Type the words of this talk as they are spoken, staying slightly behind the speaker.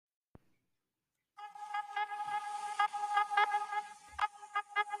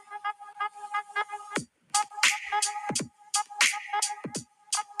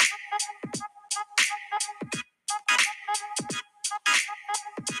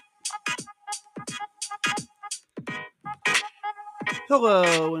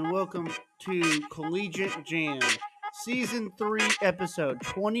Hello and welcome to Collegiate Jam, Season 3, Episode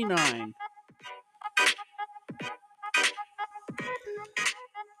 29.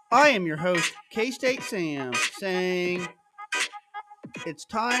 I am your host, K-State Sam, saying it's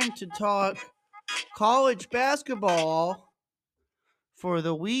time to talk college basketball for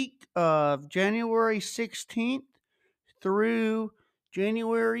the week of January 16th through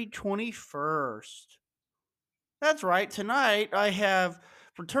January 21st. That's right, tonight I have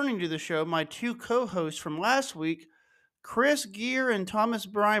returning to the show my two co-hosts from last week, Chris Gear and Thomas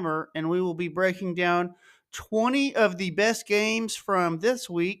Brymer, and we will be breaking down 20 of the best games from this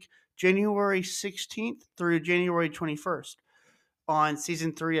week, January 16th through January 21st, on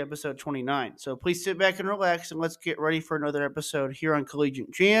Season 3, Episode 29. So please sit back and relax, and let's get ready for another episode here on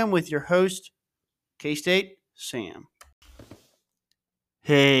Collegiate Jam with your host, K-State Sam.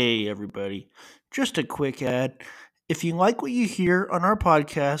 Hey, everybody. Just a quick ad. If you like what you hear on our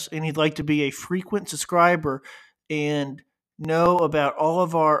podcast and you'd like to be a frequent subscriber and know about all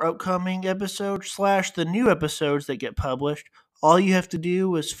of our upcoming episodes / the new episodes that get published, all you have to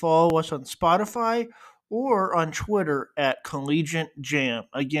do is follow us on Spotify or on Twitter at Collegiate Jam.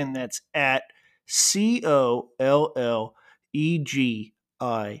 Again, that's at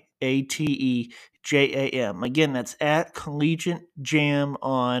COLLEGIATEJAM. Again, that's at Collegiate Jam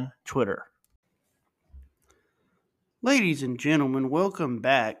on Twitter. Ladies and gentlemen, welcome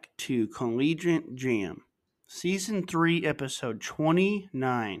back to Collegiate Jam, Season 3, Episode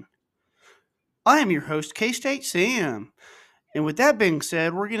 29. I am your host, K-State Sam. And with that being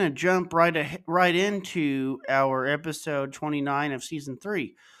said, we're going to jump right into our Episode 29 of Season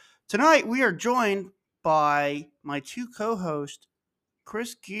 3. Tonight, we are joined by my two co-hosts,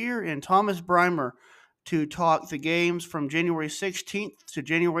 Chris Gear and Thomas Brymer, to talk the games from January 16th to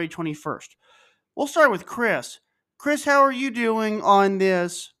January 21st. We'll start with Chris. Chris, how are you doing on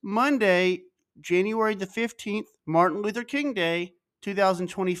this Monday, January the 15th, Martin Luther King Day,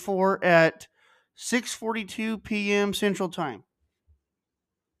 2024 at 6:42 p.m. Central Time?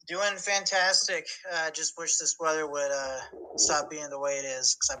 Doing fantastic. Just wish this weather would stop being the way it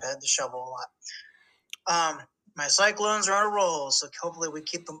is because I've had to shovel a lot. My Cyclones are on a roll, so hopefully we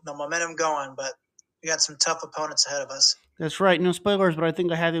keep the momentum going, but we got some tough opponents ahead of us. That's right. No spoilers, but I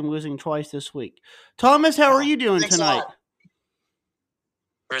think I have him losing twice this week. Thomas, how are you doing tonight?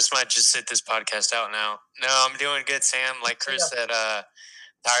 Chris might just sit this podcast out now. No, I'm doing good, Sam. Like Chris said,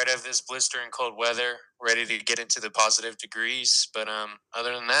 tired of this blistering cold weather, ready to get into the positive degrees. But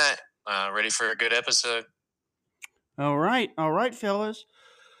other than that, ready for a good episode. All right, fellas.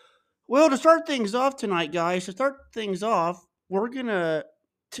 Well, to start things off tonight, guys, we're gonna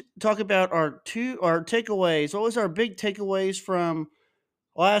talk about our takeaways. What was our big takeaways from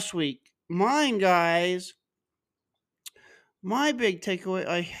last week? Mine, guys. My big takeaway,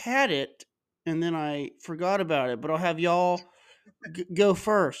 I had it, and then I forgot about it, but I'll have y'all go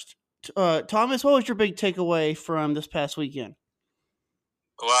first. Thomas, what was your big takeaway from this past weekend?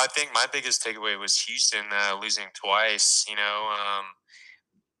 Well, I think my biggest takeaway was Houston losing twice.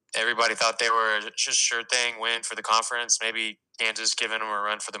 Everybody thought they were just sure thing win for the conference. Maybe Kansas giving them a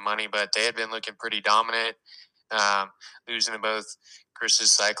run for the money, but they had been looking pretty dominant, losing to both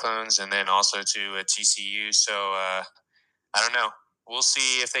Chris's Cyclones and then also to TCU. So I don't know. We'll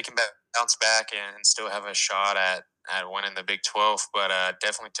see if they can bounce back and still have a shot at winning the Big 12, but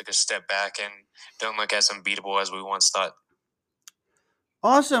definitely took a step back and don't look as unbeatable as we once thought.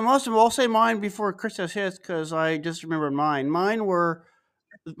 Awesome. Well, I'll say mine before Chris has his because I just remembered mine. Mine were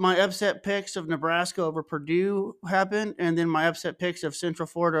my upset picks of Nebraska over Purdue happened, and then my upset picks of Central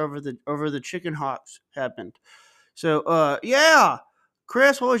Florida over the Chicken Hawks happened. So, yeah.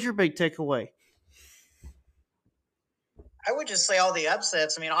 Chris, what was your big takeaway? I would just say all the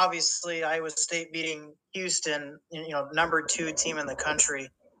upsets. I mean, obviously, Iowa State beating Houston, number 2 team in the country.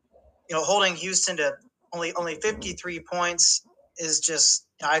 Holding Houston to only 53 points is just,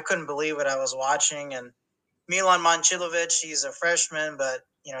 I couldn't believe what I was watching. And Milan Momcilovic, he's a freshman, but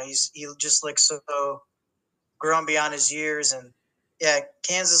he just looks so grown beyond his years. And yeah,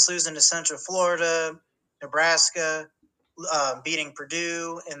 Kansas losing to Central Florida, Nebraska beating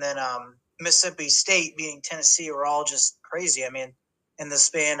Purdue, and then Mississippi State beating Tennessee were all just crazy. I mean, in the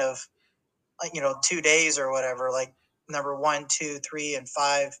span of 2 days or whatever, like number 1, 2, 3, and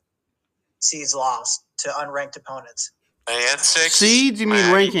 5 seeds lost to unranked opponents. And 6 seeds? You mean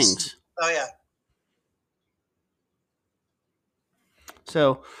rankings? Oh yeah.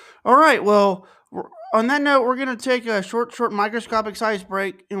 So, all right. Well, on that note, we're going to take a short microscopic size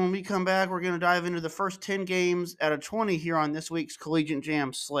break. And when we come back, we're going to dive into the first 10 games out of 20 here on this week's Collegiate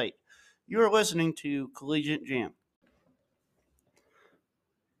Jam slate. You are listening to Collegiate Jam.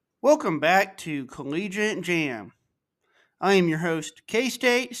 Welcome back to Collegiate Jam. I am your host,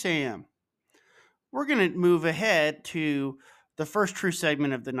 K-State Sam. We're going to move ahead to the first true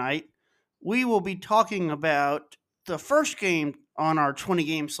segment of the night. We will be talking about the first game on our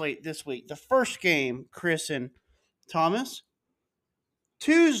 20-game slate this week. The first game, Chris and Thomas,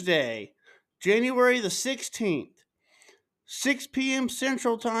 Tuesday, January the 16th, 6 p.m.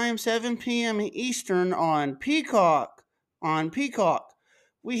 Central Time, 7 p.m. Eastern on Peacock.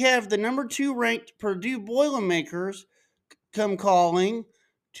 We have the number 2 ranked Purdue Boilermakers come calling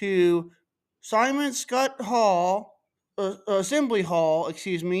to Simon Scott Hall, Assembly Hall,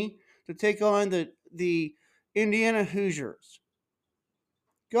 to take on the Indiana Hoosiers.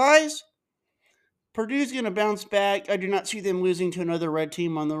 Guys, Purdue's going to bounce back. I do not see them losing to another red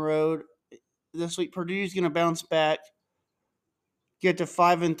team on the road this week. Purdue's going to bounce back, get to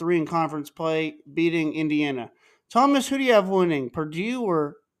 5-3 in conference play, beating Indiana. Thomas, who do you have winning, Purdue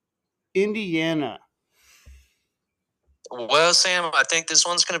or Indiana? Well, Sam, I think this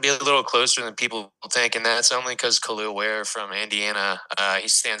one's going to be a little closer than people think, and that's only because Khalil Ware from Indiana, he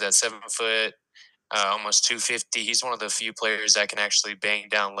stands at 7 foot, almost 250. He's one of the few players that can actually bang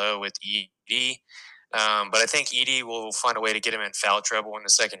down low with Edie. But I think Edie will find a way to get him in foul trouble in the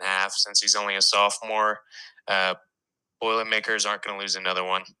second half since he's only a sophomore. Boilermakers aren't going to lose another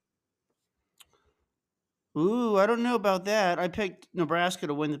one. Ooh, I don't know about that. I picked Nebraska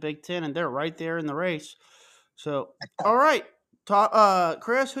to win the Big Ten, and they're right there in the race. So, all right.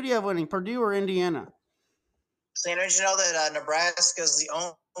 Chris, who do you have winning, Purdue or Indiana? So, did you know that Nebraska is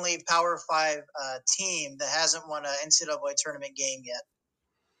the only Power 5 team that hasn't won an NCAA tournament game yet?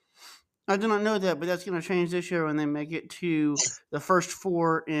 I do not know that, but that's going to change this year when they make it to the first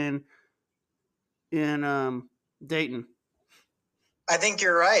 4 in Dayton. I think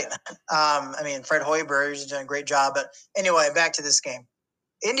you're right. Fred Hoiberg is doing a great job. But anyway, back to this game.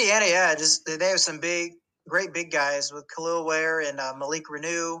 Indiana, they have some great big guys with Khalil Ware and Malik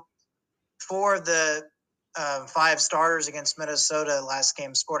Renew. 4 of the 5 starters against Minnesota last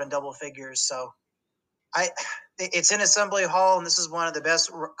game scored in double figures. So it's in Assembly Hall, and this is one of the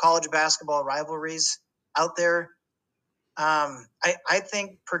best college basketball rivalries out there. I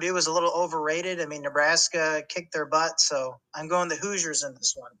think Purdue is a little overrated. Nebraska kicked their butt, so I'm going the Hoosiers in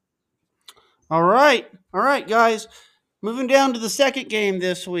this one. All right, guys. Moving down to the second game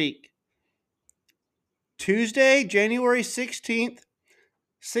this week. Tuesday, January 16th,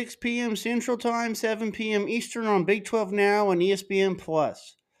 6 p.m. Central Time, 7 p.m. Eastern on Big 12 Now and ESPN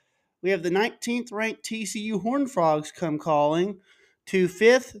Plus. We have the 19th ranked TCU Horned Frogs come calling to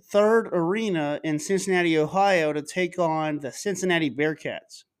Fifth Third Arena in Cincinnati, Ohio to take on the Cincinnati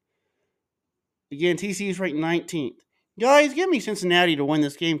Bearcats. Again, TCU's ranked 19th. Guys, give me Cincinnati to win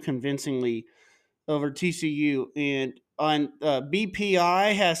this game convincingly over TCU. And on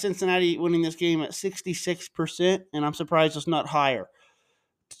BPI has Cincinnati winning this game at 66%, and I'm surprised it's not higher.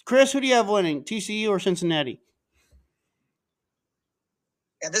 Chris, who do you have winning, TCU or Cincinnati?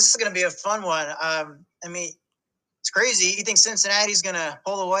 Yeah, this is going to be a fun one. It's crazy. You think Cincinnati's going to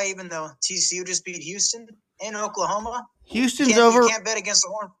pull away even though TCU just beat Houston and Oklahoma? You can't bet against the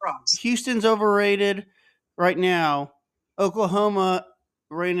Horned Frogs. Houston's overrated right now. Oklahoma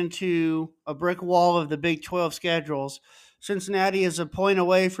ran into a brick wall of the Big 12 schedules. Cincinnati is a point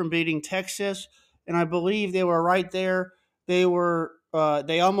away from beating Texas, and I believe they were right there. They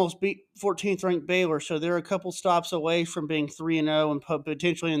almost beat 14th ranked Baylor, so they're a couple stops away from being 3-0 and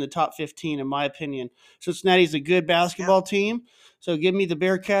potentially in the top 15, in my opinion. Cincinnati's a good basketball team, so give me the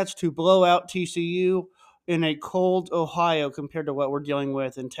Bearcats to blow out TCU in a cold Ohio compared to what we're dealing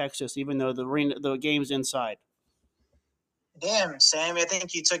with in Texas, even though the game's inside. Damn, Sammy, I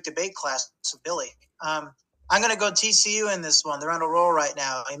think you took debate class with Billy. I'm going to go TCU in this one. They're on a roll right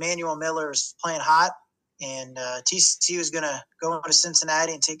now. Emmanuel Miller is playing hot, and TCU is going to go into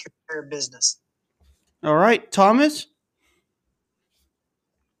Cincinnati and take care of business. All right, Thomas?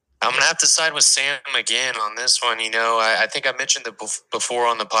 I'm going to have to side with Sam again on this one. I think I mentioned before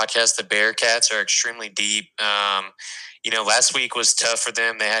on the podcast, the Bearcats are extremely deep. Last week was tough for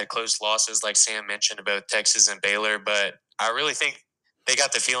them. They had close losses, like Sam mentioned, about Texas and Baylor, but I really think they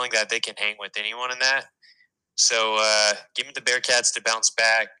got the feeling that they can hang with anyone in that. So give me the Bearcats to bounce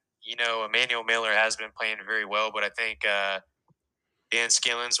back. Emmanuel Miller has been playing very well, but I think Dan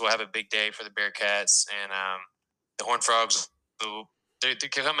Skillins will have a big day for the Bearcats, and the Horned Frogs, they're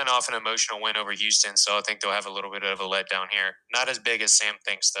coming off an emotional win over Houston, so I think they'll have a little bit of a letdown here. Not as big as Sam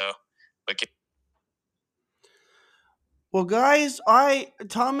thinks, though. Well, guys,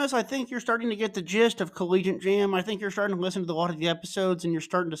 Thomas, I think you're starting to get the gist of Collegiate Jam. I think you're starting to listen to a lot of the episodes, and you're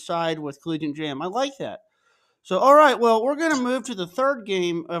starting to side with Collegiate Jam. I like that. So, all right, well, we're going to move to the third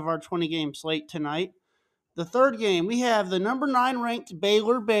game of our 20-game slate tonight. The third game, we have the number 9 ranked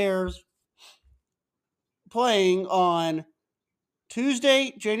Baylor Bears playing on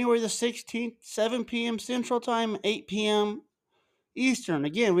Tuesday, January the 16th, 7 p.m. Central Time, 8 p.m. Eastern.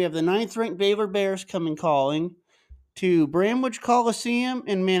 Again, we have the 9th ranked Baylor Bears coming calling to Bramwich Coliseum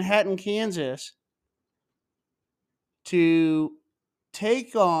in Manhattan, Kansas to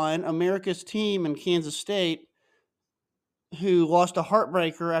take on America's team in Kansas State, who lost a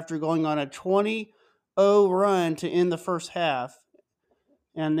heartbreaker after going on a 20-0 run to end the first half.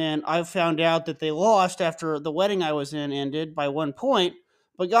 And then I found out that they lost after the wedding I was in ended by 1 point.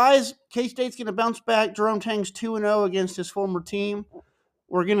 But guys, K-State's going to bounce back. Jerome Tang's 2-0 against his former team.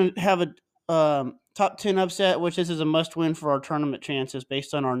 We're going to have a top 10 upset, which this is a must-win for our tournament chances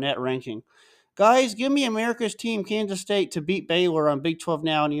based on our net ranking. Guys, give me America's team, Kansas State, to beat Baylor on Big 12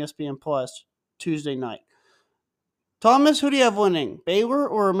 Now and ESPN Plus Tuesday night. Thomas, who do you have winning, Baylor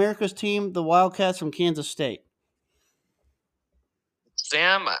or America's team, the Wildcats from Kansas State?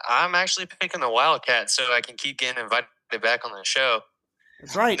 Sam, I'm actually picking the Wildcats so I can keep getting invited back on the show.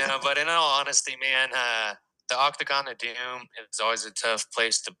 That's right. No, but in all honesty, man, the Octagon of Doom is always a tough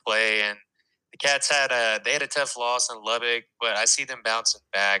place to play, and the Cats had a tough loss in Lubbock, but I see them bouncing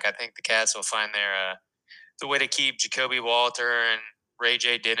back. I think the Cats will find the way to keep Jacoby Walter and Ray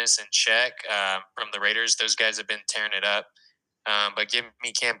J. Dennis in check from the Raiders. Those guys have been tearing it up. But give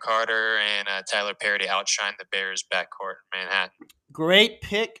me Cam Carter and Tyler Perry to outshine the Bears backcourt in Manhattan. Great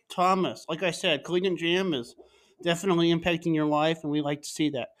pick, Thomas. Like I said, Collegiate Jam is definitely impacting your life, and we like to see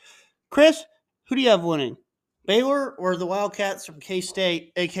that. Chris, who do you have winning, Baylor or the Wildcats from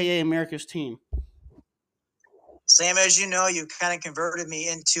K-State, a.k.a. America's team? Sam, as you know, you kind of converted me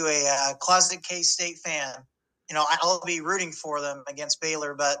into a closet K-State fan. You know, I'll be rooting for them against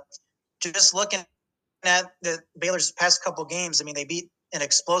Baylor, but just looking at the Baylor's past couple games, I mean, they beat an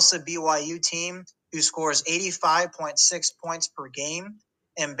explosive BYU team who scores 85.6 points per game,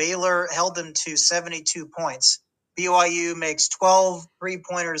 and Baylor held them to 72 points. BYU makes 12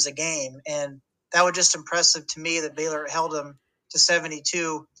 three-pointers a game, and that was just impressive to me that Baylor held them to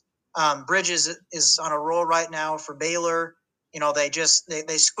 72. Bridges is on a roll right now for Baylor. You know, they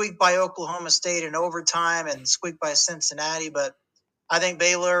squeaked by Oklahoma State in overtime and squeaked by Cincinnati, but I think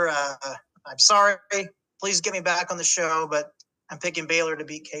Baylor, I'm sorry, please get me back on the show, but I'm picking Baylor to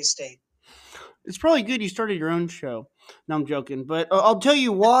beat K-State. It's probably good you started your own show. No, I'm joking. But I'll tell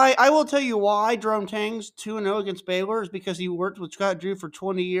you why. I will tell you why Jerome Tang's 2-0 against Baylor is because he worked with Scott Drew for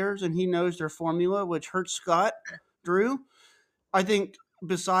 20 years, and he knows their formula, which hurts Scott Drew. I think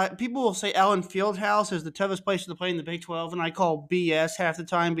people will say Allen Fieldhouse is the toughest place to play in the Big 12, and I call BS half the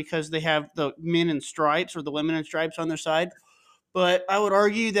time because they have the men in stripes or the women in stripes on their side. But I would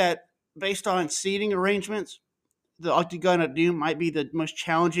argue that based on seating arrangements, the Octagon at Doom might be the most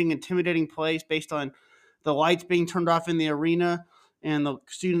challenging, intimidating place based on the lights being turned off in the arena and the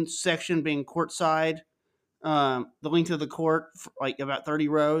student section being courtside, the length of the court, like about 30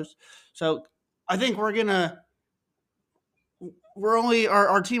 rows. So I think our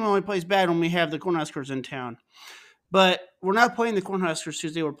team only plays bad when we have the Cornhuskers in town. But we're not playing the Cornhuskers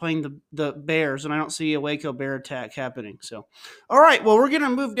Tuesday. We're playing the Bears, and I don't see a Waco Bear attack happening. So, all right, well, we're going to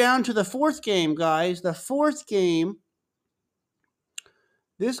move down to the fourth game, guys. The fourth game,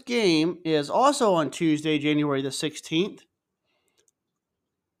 this game is also on Tuesday, January the 16th,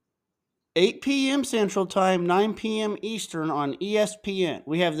 8 p.m. Central Time, 9 p.m. Eastern on ESPN.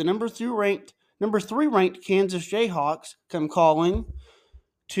 We have the number 3 ranked Kansas Jayhawks come calling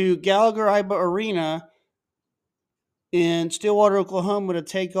to Gallagher-Iba Arena in Stillwater, Oklahoma to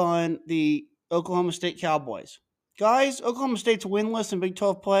take on the Oklahoma State Cowboys. Guys, Oklahoma State's winless in Big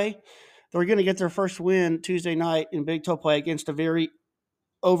 12 play. They're going to get their first win Tuesday night in Big 12 play against a very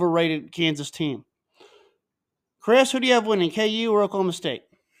overrated Kansas team. Chris, who do you have winning, KU or Oklahoma State?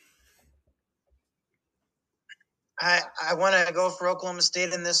 I want to go for Oklahoma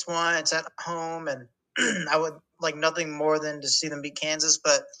State in this one. It's at home, and I would like nothing more than to see them beat Kansas.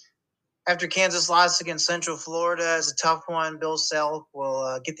 But after Kansas lost against Central Florida, it's a tough one. Bill Self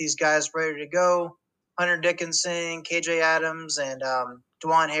will get these guys ready to go. Hunter Dickinson, KJ Adams, and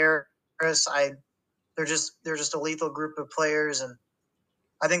DeJuan Harris. They're just a lethal group of players, and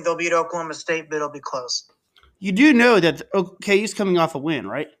I think they'll beat Oklahoma State, but it'll be close. You do know that KU's coming off a win,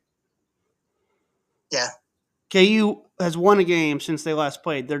 right? Yeah. KU has won a game since they last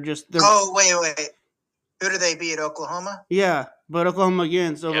played. Oh, wait. Who do they beat? Oklahoma? Yeah, but Oklahoma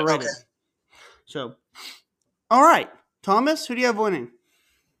again is overrated. Okay. So, all right. Thomas, who do you have winning?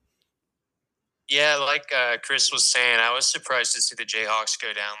 Yeah, like Chris was saying, I was surprised to see the Jayhawks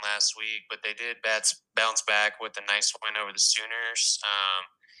go down last week, but they did bounce back with a nice win over the Sooners.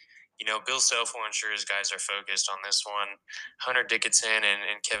 Bill Self will ensure his guys are focused on this one. Hunter Dickinson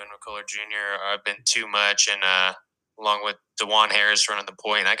and Kevin McCullough Jr. have been too much, and along with DeJuan Harris running the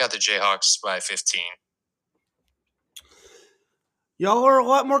point, I got the Jayhawks by 15. Y'all are a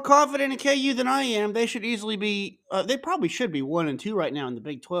lot more confident in KU than I am. They should easily be. They probably should be 1-2 right now in the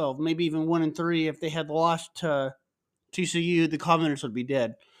Big 12. Maybe even 1-3 if they had lost to TCU. The Commoners would be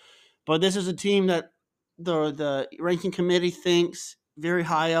dead. But this is a team that the ranking committee thinks very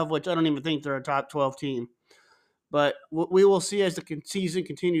high of, which I don't even think they're a top 12 team. But we will see as the season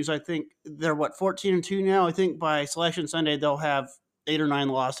continues. I think they're 14-2 now. I think by Selection Sunday they'll have 8 or 9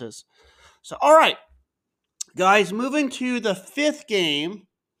 losses. So all right, guys, moving to the fifth game.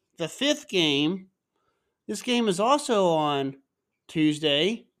 The fifth game. This game is also on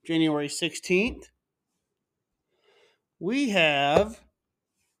Tuesday, January 16th. We have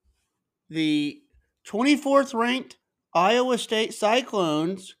the 24th ranked Iowa State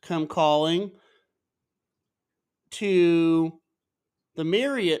Cyclones come calling to the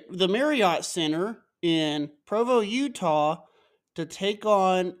Marriott Center in Provo, Utah, to take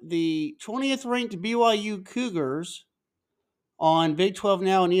on the 20th ranked BYU Cougars on Big 12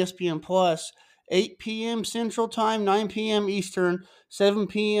 Now and ESPN Plus, 8 p.m. Central Time, 9 p.m. Eastern, 7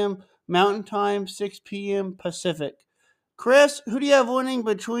 p.m. Mountain Time, 6 p.m. Pacific. Chris, who do you have winning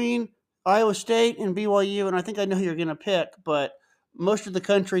between Iowa State and BYU? And I think I know who you're going to pick, but most of the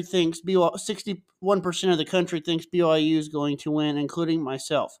country thinks 61% of the country thinks BYU is going to win, including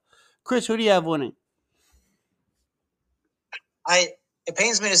myself. Chris, who do you have winning? It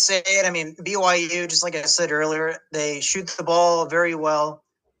pains me to say it. I mean, BYU, just like I said earlier, they shoot the ball very well.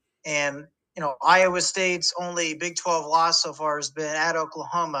 And, Iowa State's only Big 12 loss so far has been at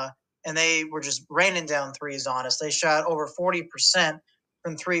Oklahoma, and they were just raining down threes on us. They shot over 40%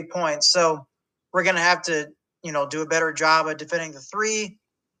 from 3 points. So we're going to have to, do a better job of defending the three.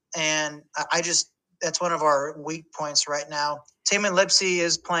 And that's one of our weak points right now. Taman Lipsey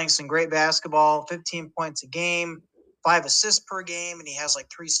is playing some great basketball, 15 points a game, 5 assists per game, and he has like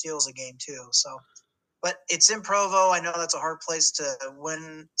 3 steals a game too. So, but it's in Provo. I know that's a hard place to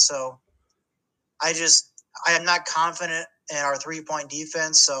win. So I am not confident in our 3-point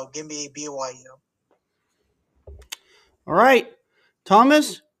defense. So give me BYU. All right.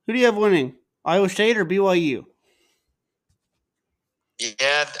 Thomas, who do you have winning? Iowa State or BYU?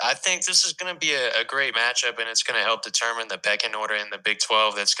 Yeah, I think this is going to be a great matchup, and it's going to help determine the pecking order in the Big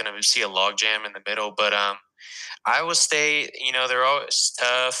 12. That's going to see a logjam in the middle. But Iowa State, they're always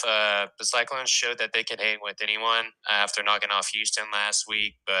tough. The Cyclones showed that they can hang with anyone after knocking off Houston last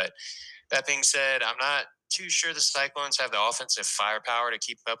week. But that being said, I'm not too sure the Cyclones have the offensive firepower to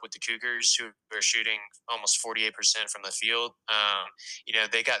keep up with the Cougars, who are shooting almost 48% from the field.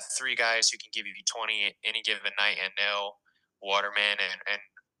 They got 3 guys who can give you 20 any given night, and Nell, Waterman, and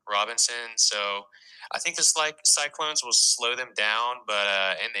Robinson. So I think the Cyclones will slow them down,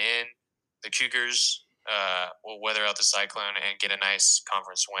 but in the end, the Cougars will weather out the Cyclone and get a nice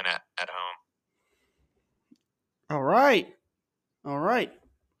conference win at home. All right. All right.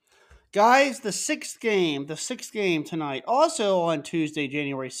 Guys, the sixth game tonight, also on Tuesday,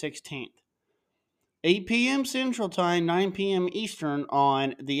 January 16th. 8 p.m. Central Time, 9 p.m. Eastern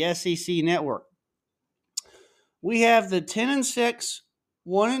on the SEC Network. We have the 10-6,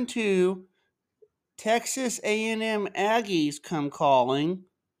 1-2 Texas A&M Aggies come calling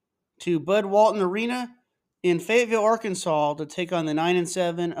to Bud Walton Arena in Fayetteville, Arkansas, to take on the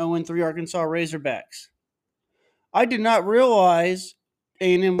 9-7, 0-3 Arkansas Razorbacks. I did not realize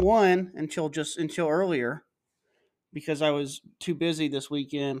A&M won until earlier, because I was too busy this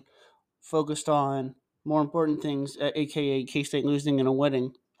weekend, focused on more important things, aka K-State losing in a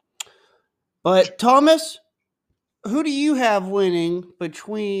wedding. But Thomas, who do you have winning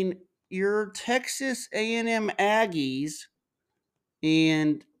between your Texas A&M Aggies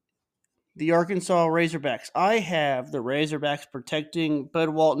and the Arkansas Razorbacks? I have the Razorbacks protecting Bud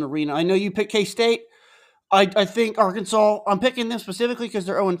Walton Arena. I know you picked K-State. I think Arkansas, I'm picking them specifically because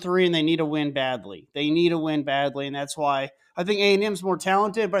they're 0-3 and they need a win badly. And that's why I think A&M's more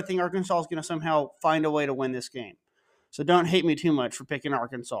talented, but I think Arkansas is going to somehow find a way to win this game. So don't hate me too much for picking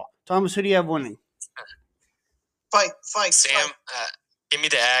Arkansas. Thomas, who do you have winning? Fight. Sam, give me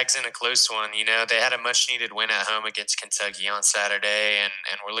the Ags in a close one. They had a much-needed win at home against Kentucky on Saturday, and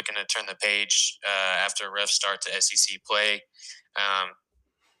we're looking to turn the page after a rough start to SEC play.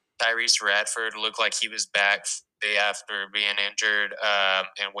 Tyrese Radford looked like he was back after being injured,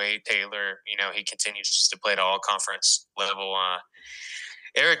 and Wade Taylor, he continues to play at all conference level.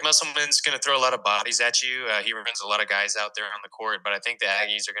 Eric Musselman's going to throw a lot of bodies at you. He runs a lot of guys out there on the court, but I think the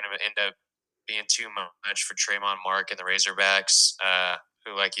Aggies are going to end up being too much for Trayvon Mark and the Razorbacks,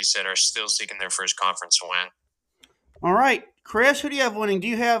 who, like you said, are still seeking their first conference win. All right, Chris, who do you have winning? Do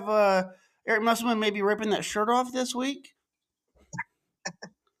you have Eric Musselman maybe ripping that shirt off this week?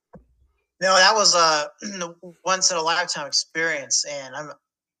 No, that was a once in a lifetime experience, and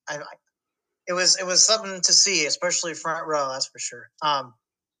it was something to see, especially front row. That's for sure.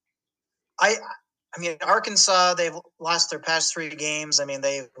 I mean, Arkansas, they've lost their past 3 games. I mean,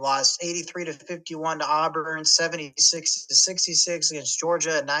 they've lost 83-51 to Auburn, 76-66 against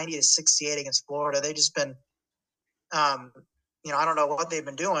Georgia, 90-68 against Florida. They've just been, I don't know what they've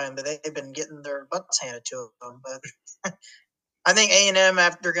been doing, but they've been getting their butts handed to them. But I think A&M,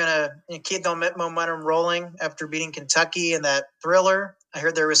 after going to keep the momentum rolling after beating Kentucky in that thriller. I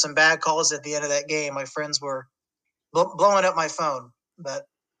heard there were some bad calls at the end of that game. My friends were blowing up my phone, but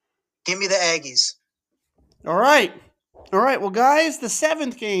give me the Aggies. All right. Well, guys, the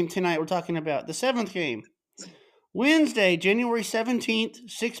 7th game tonight we're talking about. The 7th game. Wednesday, January 17th,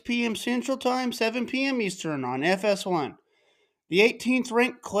 6 p.m. Central Time, 7 p.m. Eastern on FS1. The 18th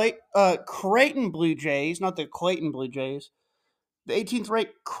ranked Creighton Blue Jays, not the Clayton Blue Jays, the 18th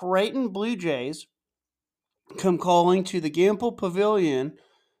ranked Creighton Blue Jays come calling to the Gamble Pavilion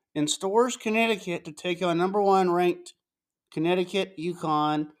in Storrs, Connecticut to take on number 1 ranked Connecticut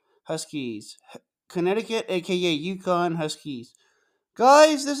UConn Huskies. Connecticut, aka UConn Huskies.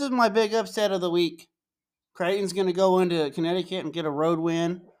 Guys, this is my big upset of the week. Creighton's going to go into Connecticut and get a road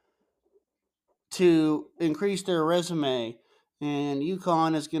win to increase their resume, and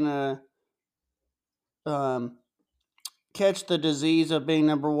UConn is going to catch the disease of being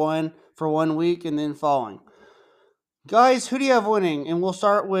number 1 for 1 week and then falling. Guys, who do you have winning? And we'll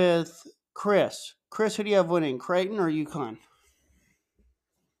start with Chris. Chris, who do you have winning, Creighton or UConn?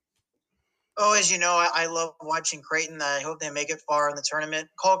 Oh, as you know, I love watching Creighton. I hope they make it far in the tournament.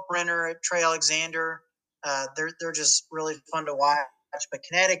 Kalkbrenner, Trey Alexander, they're just really fun to watch. But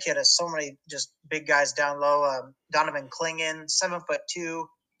Connecticut has so many just big guys down low. Donovan Clingan, 7'2",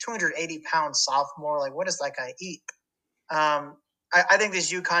 280-pound sophomore. Like, what does that guy eat? I think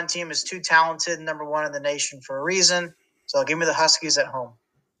this UConn team is too talented, number 1 in the nation for a reason. So give me the Huskies at home.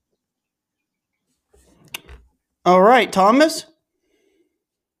 All right, Thomas?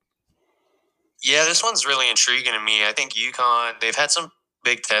 Yeah, this one's really intriguing to me. I think UConn, they've had some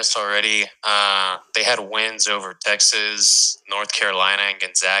big tests already. They had wins over Texas, North Carolina, and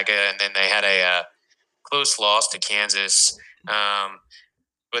Gonzaga, and then they had a close loss to Kansas.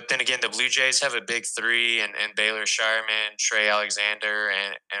 But then again, the Blue Jays have a big 3 and Baylor Shireman, Trey Alexander,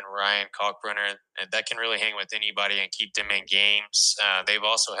 and Ryan Kalkbrenner, and that can really hang with anybody and keep them in games. They've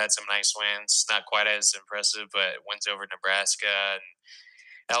also had some nice wins, not quite as impressive, but wins over Nebraska and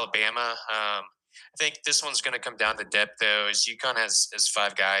Alabama. I think this one's going to come down to depth, though, as UConn has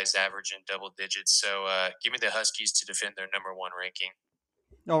 5 guys averaging double digits. So give me the Huskies to defend their number 1 ranking.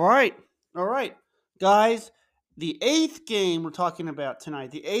 All right. Guys, the 8th game we're talking about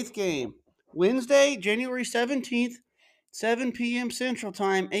tonight, the 8th game, Wednesday, January 17th, 7 p.m. Central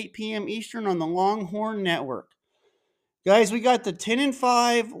Time, 8 p.m. Eastern on the Longhorn Network. Guys, we got the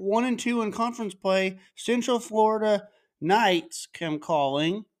 10-5, 1-2 in conference play, Central Florida Knights come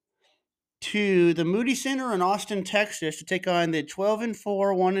calling to the Moody Center in Austin, Texas to take on the 12-4,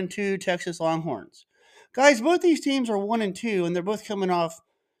 1-2 Texas Longhorns. Guys, both these teams are 1-2, and they're both coming off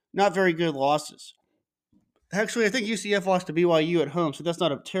not very good losses. Actually, I think UCF lost to BYU at home, so that's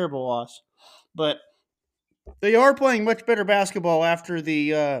not a terrible loss. But they are playing much better basketball after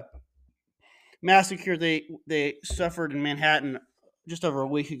the massacre they suffered in Manhattan just over a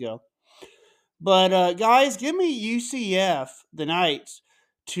week ago. But guys, give me UCF, the Knights,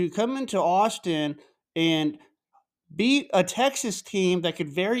 to come into Austin and beat a Texas team that could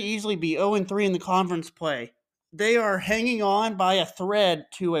very easily be 0-3 in the conference play. They are hanging on by a thread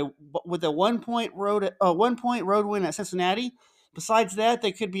with a 1 point road win at Cincinnati. Besides that,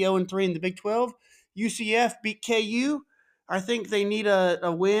 they could be 0-3 in the Big 12. UCF beat KU. I think they need a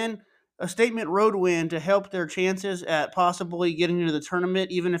win, a statement road win to help their chances at possibly getting into the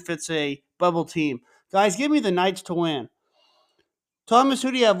tournament, even if it's a bubble team. Guys, give me the Knights to win. Thomas,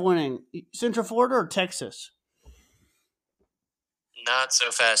 who do you have winning? Central Florida or Texas? Not so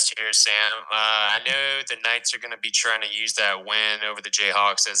fast here, Sam. I know the Knights are going to be trying to use that win over the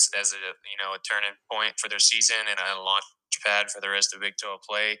Jayhawks as a turning point for their season and a launch pad for the rest of Big 12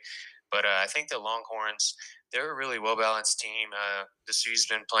 play. But I think the Longhorns, they're a really well balanced team. The Sioux's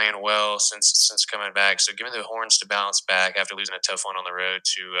been playing well since coming back. So give me the Horns to bounce back after losing a tough one on the road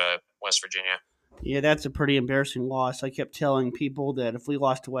to West Virginia. Yeah, that's a pretty embarrassing loss. I kept telling people that if we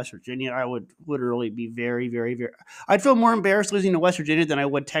lost to West Virginia, I would literally be very, very, very. I'd feel more embarrassed losing to West Virginia than I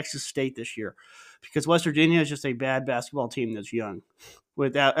would Texas State this year, because West Virginia is just a bad basketball team that's young.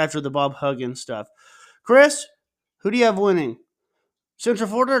 After the Bob Huggins stuff, Chris, who do you have winning? Central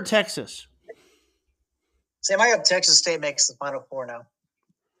Florida or Texas? Sam, I hope Texas State makes the Final Four now.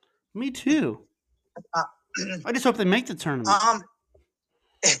 Me too. I just hope they make the tournament.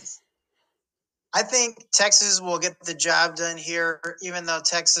 I think Texas will get the job done here, even though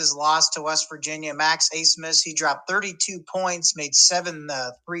Texas lost to West Virginia. Max Asmus, he dropped 32 points, made 7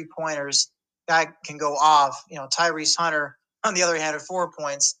 3-pointers. Guy can go off. Tyrese Hunter, on the other hand, had 4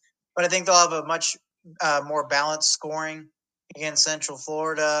 points. But I think they'll have a much more balanced scoring against Central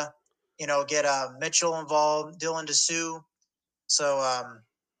Florida. Get Mitchell involved, Dylan DeSue. So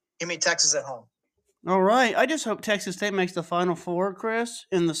give me Texas at home. All right. I just hope Texas State makes the Final Four, Chris,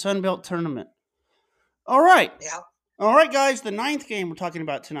 in the Sun Belt tournament. All right. Yeah. All right, guys. The 9th game we're talking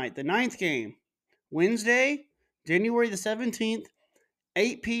about tonight. The 9th game, Wednesday, January the 17th,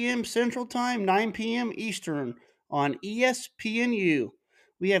 8 p.m. Central Time, 9 p.m. Eastern on ESPNU.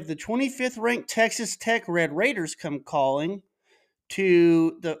 We have the 25th ranked Texas Tech Red Raiders come calling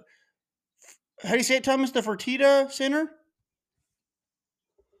to the, how do you say it, Thomas? The Fertitta Center?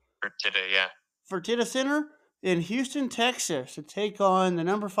 Fertitta, yeah. Fertitta Center in Houston, Texas, to take on the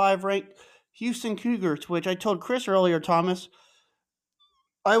number 5 ranked Houston Cougars, which I told Chris earlier, Thomas,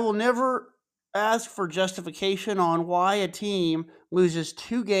 I will never ask for justification on why a team loses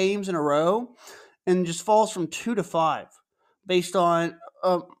 2 games in a row and just falls from 2 to 5 based on,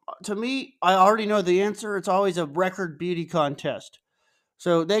 to me, I already know the answer. It's always a record beauty contest.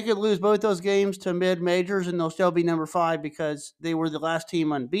 So they could lose both those games to mid-majors and they'll still be number 5 because they were the last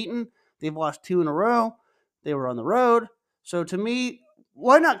team unbeaten. They've lost 2 in a row. They were on the road. So to me,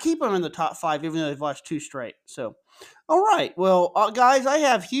 why not keep them in the top 5 even though they've lost 2 straight? So, all right. Well, guys, I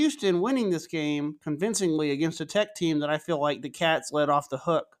have Houston winning this game convincingly against a Tech team that I feel like the Cats let off the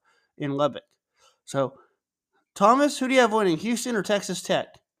hook in Lubbock. So, Thomas, who do you have winning, Houston or Texas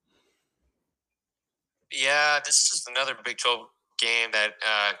Tech? Yeah, this is another Big 12 game that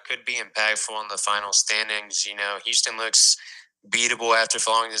could be impactful in the final standings. Houston looks beatable after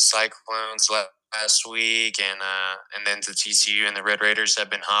falling to Cyclones last week, and then to TCU, and the Red Raiders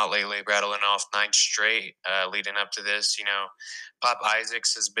have been hot lately, rattling off 9 straight leading up to this. Pop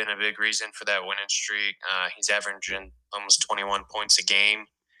Isaacs has been a big reason for that winning streak. He's averaging almost 21 points a game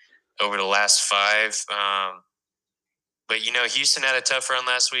over the last 5. But Houston had a tough run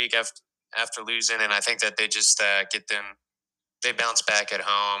last week after losing, and I think that they just they bounce back at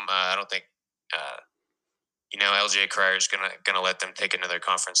home. I don't think LJ Cryer is gonna let them take another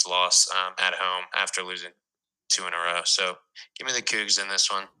conference loss at home after losing 2 in a row. So give me the Cougs in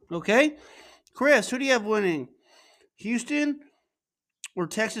this one. Okay, Chris, who do you have winning, Houston or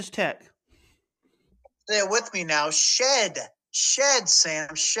Texas Tech? Stay with me now. Shed,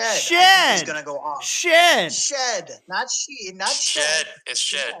 Sam. Shed. I think he's gonna go off. Shed. Not she. Not Shed. It's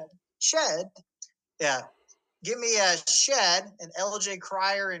Shed. Shed. Yeah. Give me a Shed and LJ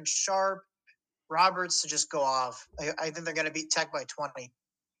Cryer and Sharp, Roberts to just go off. I think they're gonna beat Tech by 20.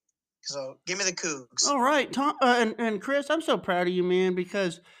 So give me the Cougs. All right, Tom and Chris, I'm so proud of you, man,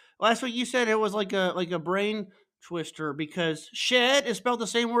 because last week you said it was like a brain twister because shed is spelled the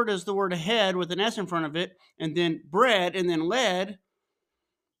same word as the word head with an S in front of it, and then bread and then lead.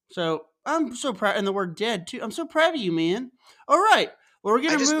 So I'm so proud, and the word dead too. I'm so proud of you, man. All right, well, we're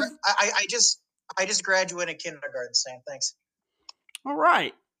gonna move. I just graduated kindergarten, Sam. Thanks. All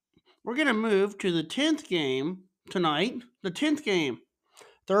right, we're gonna move to the 10th game tonight. The 10th game,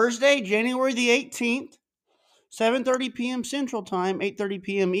 Thursday, January the 18th. 7:30 p.m. Central Time, 8:30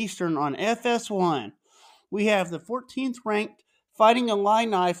 p.m. Eastern on FS1. We have the 14th ranked Fighting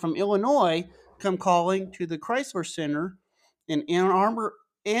Illini from Illinois come calling to the Chrysler Center in Ann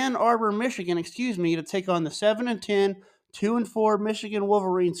Arbor, Michigan, to take on the 7-10, 2-4 Michigan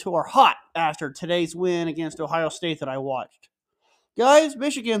Wolverines, who are hot after today's win against Ohio State that I watched. Guys,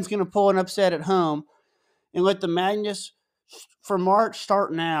 Michigan's going to pull an upset at home and let the madness for March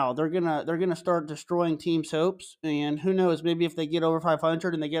start now. They're gonna start destroying teams' hopes, and who knows? Maybe if they get over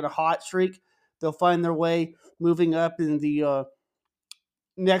 500 and they get a hot streak, they'll find their way moving up in the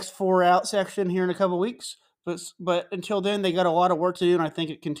next 4 out section here in a couple weeks. But until then, they got a lot of work to do, and I think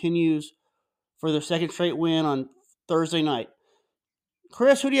it continues for their second straight win on Thursday night.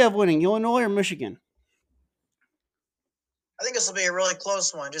 Chris, who do you have winning, Illinois or Michigan? I think this will be a really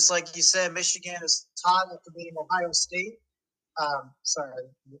close one. Just like you said, Michigan is hot after beating Ohio State. Sorry,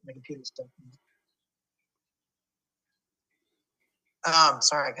 my computer's stuck.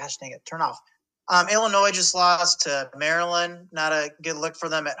 Sorry, gosh dang it, turn off. Illinois just lost to Maryland. Not a good look for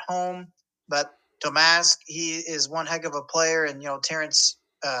them at home. But Domask, he is one heck of a player. And, Terrence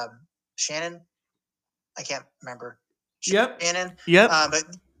Shannon, I can't remember. Yep. Shannon. Yep. But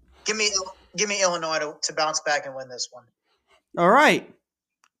give me Illinois to bounce back and win this one. All right.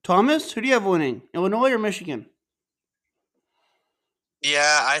 Thomas, who do you have winning? Illinois or Michigan?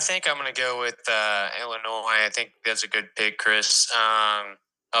 Yeah, I think I'm going to go with Illinois. I think that's a good pick, Chris.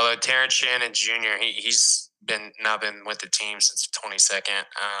 Although Terrence Shannon Jr., he's not been with the team since 22nd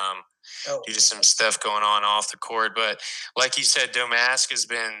due to some stuff going on off the court. But like you said, Domask has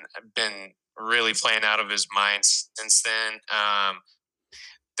been really playing out of his mind since then.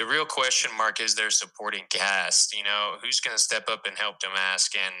 The real question mark is their supporting cast. Who's going to step up and help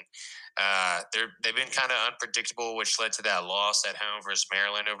Damask? And they've been kind of unpredictable, which led to that loss at home versus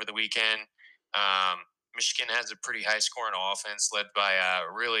Maryland over the weekend. Michigan has a pretty high-scoring offense led by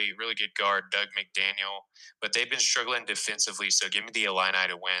a really, really good guard, Doug McDaniel. But they've been struggling defensively, so give me the Illini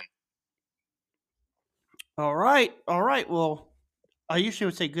to win. All right. Well, I usually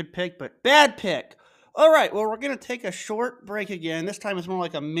would say good pick, but bad pick. All right. Well, we're going to take a short break again. This time it's more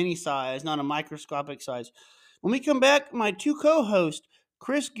like a mini size, not a microscopic size. When we come back, my two co-hosts,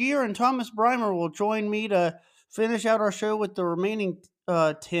 Chris Gear and Thomas Brymer, will join me to finish out our show with the remaining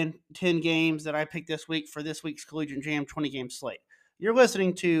 10 games that I picked this week for this week's Collegiate Jam 20-game slate. You're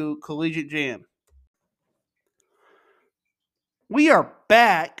listening to Collegiate Jam. We are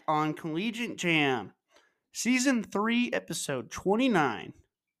back on Collegiate Jam, Season 3, Episode 29.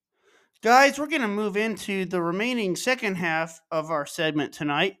 Guys, we're going to move into the remaining second half of our segment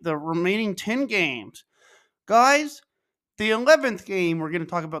tonight, the remaining 10 games. Guys, the 11th game we're going to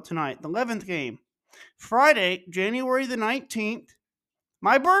talk about tonight, the 11th game, Friday, January the 19th,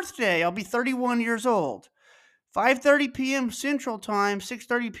 my birthday. I'll be 31 years old. 5:30 p.m. Central Time,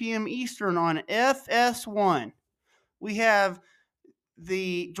 6:30 p.m. Eastern on FS1. We have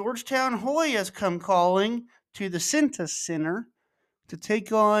the Georgetown Hoyas come calling to the Cintas Center to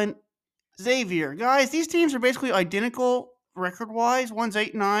take on Xavier. Guys, these teams are basically identical record-wise. One's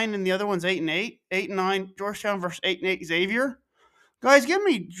 8-9 and the other one's 8-8. 8-9 Georgetown versus 8-8 Xavier. Guys, give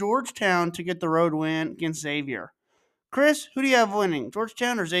me Georgetown to get the road win against Xavier. Chris, who do you have winning,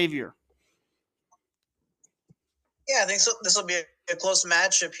 Georgetown or Xavier? Yeah, I think so. This will be a close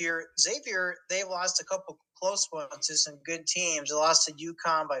matchup here. Xavier, they've lost a couple close ones to some good teams. They lost to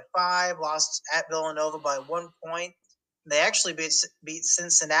UConn by 5, lost at Villanova by 1 point. They actually beat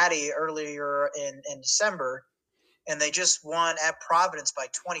Cincinnati earlier in December, and they just won at Providence by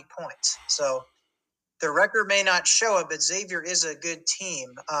 20 points. So their record may not show it, but Xavier is a good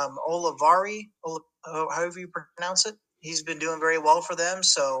team. Olivari, however you pronounce it, he's been doing very well for them.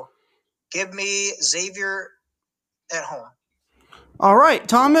 So give me Xavier at home. All right,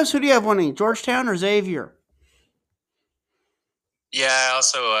 Thomas, who do you have winning, Georgetown or Xavier? Yeah, I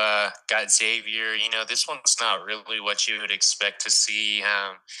also got Xavier. This one's not really what you would expect to see.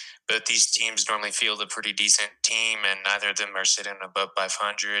 Both these teams normally field a pretty decent team, and neither of them are sitting above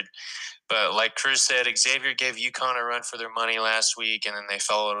 500. But like Chris said, Xavier gave UConn a run for their money last week, and then they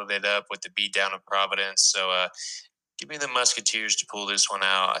followed it up with the beatdown of Providence. So give me the Musketeers to pull this one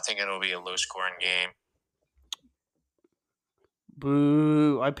out. I think it'll be a low-scoring game.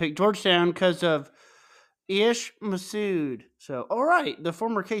 Boo. I picked Georgetown because of Ish Masood. So, all right, the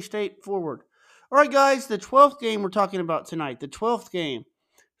former K-State forward. All right, guys, the 12th game we're talking about tonight. The 12th game,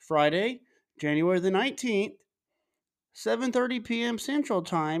 Friday, January the 19th, 7:30 p.m. Central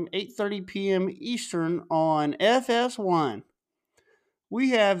Time, 8:30 p.m. Eastern on FS1.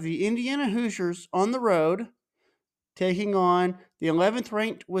 We have the Indiana Hoosiers on the road taking on the 11th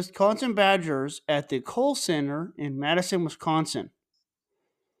ranked Wisconsin Badgers at the Kohl Center in Madison, Wisconsin.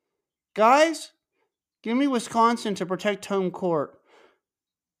 Guys, give me Wisconsin to protect home court.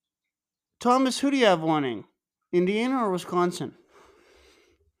 Thomas, who do you have winning, Indiana or Wisconsin?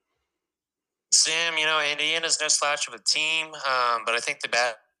 Sam, Indiana's no slouch of a team, but I think the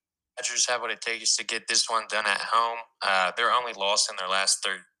Badgers have what it takes to get this one done at home. Their only loss in their last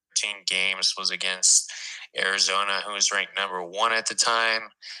 13 games was against Arizona, who was ranked number 1 at the time.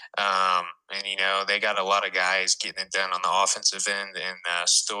 And they got a lot of guys getting it done on the offensive end in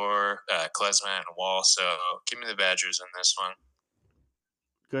Storr, Klesma, and Wall. So give me the Badgers in this one.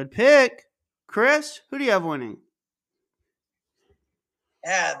 Good pick. Chris, who do you have winning?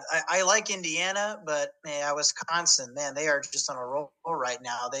 Yeah, I like Indiana, but Wisconsin, man, they are just on a roll right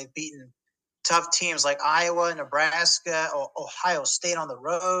now. They've beaten tough teams like Iowa, Nebraska, Ohio State on the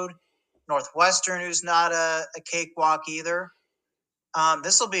road, Northwestern, who's not a cakewalk either.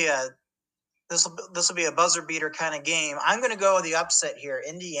 This will be a this will be a buzzer beater kind of game. I'm going to go with the upset here.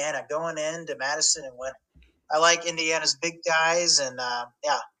 Indiana going into Madison and winning. I like Indiana's big guys, and I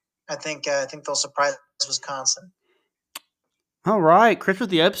think they'll surprise Wisconsin. All right, Chris with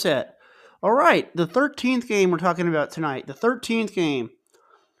the upset. All right, the 13th game we're talking about tonight. The 13th game.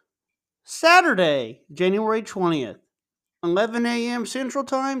 Saturday, January 20th, 11 a.m. Central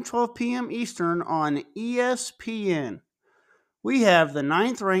Time, 12 p.m. Eastern on ESPN. We have the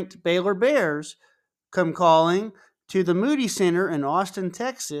 9th-ranked Baylor Bears come calling to the Moody Center in Austin,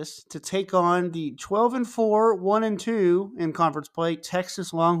 Texas to take on the 12-4, 1-2 in conference play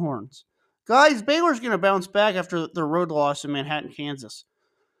Texas Longhorns. Guys, Baylor's going to bounce back after their road loss in Manhattan, Kansas.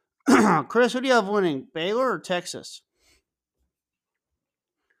 Chris, who do you have winning, Baylor or Texas?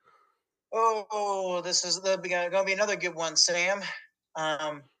 This is going to be another good one, Sam.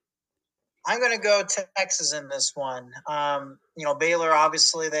 I'm going to go Texas in this one. Baylor,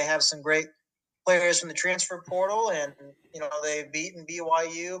 obviously, they have some great players from the transfer portal, and they've beaten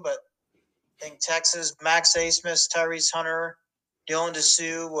BYU, but I think Texas, Max Asmus, Tyrese Hunter, Dylan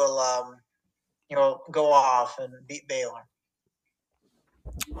Dessou will go off and beat Baylor.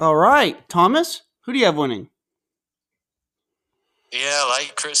 All right, Thomas, who do you have winning? Yeah,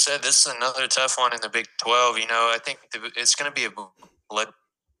 like Chris said, this is another tough one in the Big 12. I think it's going to be a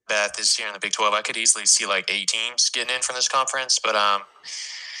bloodbath this year in the Big 12. I could easily see like 8 teams getting in from this conference, but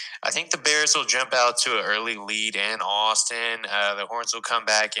I think the Bears will jump out to an early lead in Austin. The Horns will come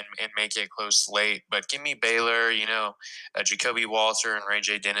back and make it close late. But give me Baylor. Jacoby Walter and Ray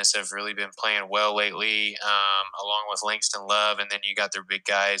J. Dennis have really been playing well lately, along with Langston Love. And then you got their big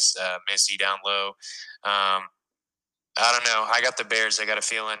guys, Missy down low. I don't know. I got the Bears. I got a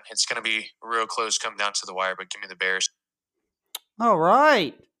feeling it's going to be real close, come down to the wire, but give me the Bears. All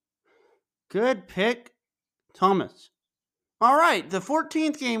right. Good pick, Thomas. All right, the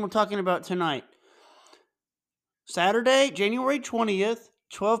 14th game we're talking about tonight. Saturday, January 20th,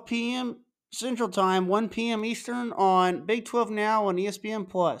 12 p.m. Central Time, 1 p.m. Eastern on Big 12 Now on ESPN+.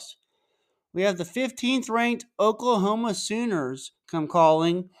 We have the 15th-ranked Oklahoma Sooners come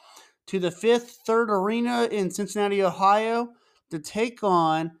calling to the 5th Third Arena in Cincinnati, Ohio to take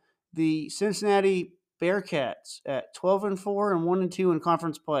on the Cincinnati Bearcats at 12-4 and 1-2 in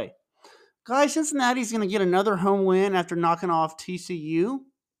conference play. Guys, Cincinnati's going to get another home win after knocking off TCU,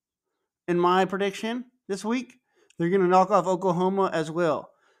 in my prediction, this week. They're going to knock off Oklahoma as well.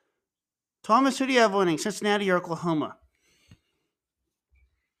 Thomas, who do you have winning, Cincinnati or Oklahoma?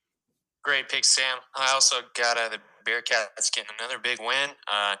 Great pick, Sam. I also got the Bearcats getting another big win.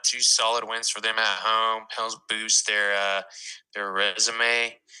 2 solid wins for them at home. Helps boost their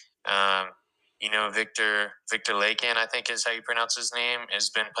resume. Victor Lakin, I think is how you pronounce his name, has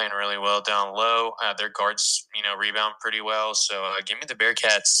been playing really well down low. Their guards, rebound pretty well. So give me the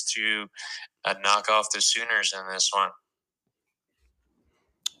Bearcats to knock off the Sooners in this one.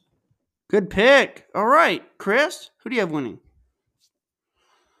 Good pick. All right, Chris, who do you have winning?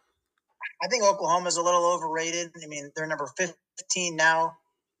 I think Oklahoma's a little overrated. I mean, they're number 15 now.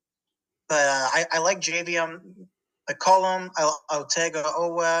 But I like JV. McCollum, Ortega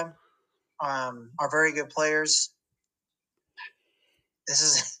Owe are very good players.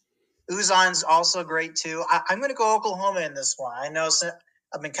 Uzon's also great too. I'm going to go Oklahoma in this one. I know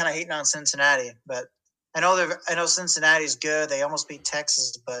I've been kind of hating on Cincinnati, but I know Cincinnati's good. They almost beat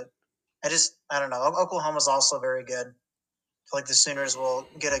Texas, but I don't know. Oklahoma's also very good. I feel like the Sooners will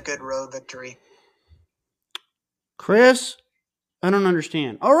get a good road victory. Chris, I don't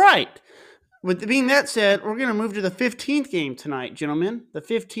understand. All right. With being that said, we're going to move to the 15th game tonight, gentlemen. The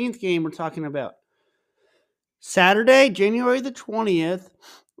 15th game we're talking about. Saturday, January the 20th,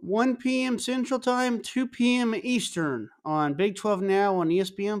 1 p.m. Central Time, 2 p.m. Eastern on Big 12 Now on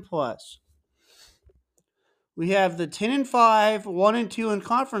ESPN+. We have the 10-5, 1-2 in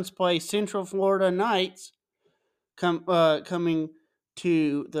conference play Central Florida Knights coming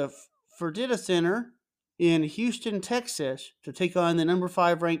to the Fertitta Center in Houston, Texas to take on the number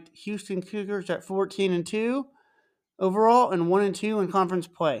 5 ranked Houston Cougars at 14-2 overall and 1-2 in conference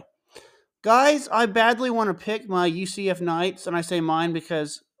play. Guys, I badly want to pick my UCF Knights, and I say mine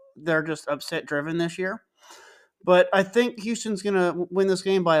because they're just upset driven this year. But I think Houston's going to win this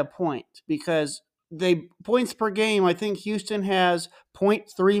game by a point because points per game, I think Houston has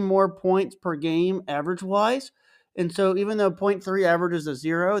 0.3 more points per game average-wise. And so even though 0.3 average is a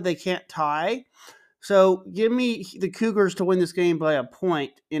 0, they can't tie. So give me the Cougars to win this game by a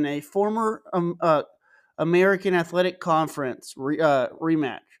point in a former American Athletic Conference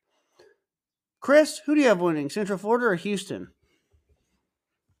rematch. Chris, who do you have winning, Central Florida or Houston?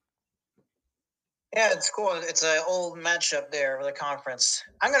 Yeah, it's cool. It's an old matchup there for the conference.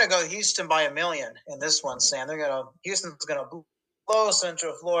 I'm going to go Houston by 1,000,000 in this one, Sam. Houston's going to blow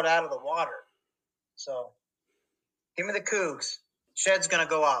Central Florida out of the water. So give me the Cougs. Shed's going to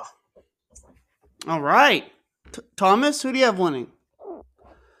go off. All right. Thomas, who do you have winning?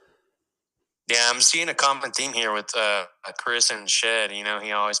 Yeah, I'm seeing a common theme here with Chris and Shed. You know,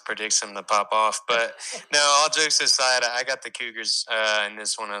 he always predicts them to pop off. But no, all jokes aside, I got the Cougars in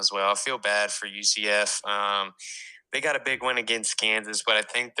this one as well. I feel bad for UCF. They got a big win against Kansas, but I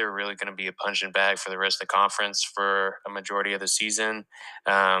think they're really going to be a punching bag for the rest of the conference for a majority of the season.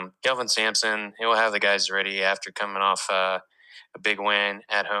 Kelvin Sampson, he'll have the guys ready after coming off a big win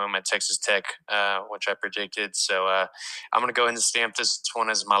at home at Texas Tech, which I predicted. So I'm going to go ahead and stamp this one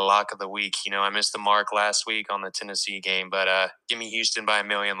as my lock of the week. You know, I missed the mark last week on the Tennessee game, but give me Houston by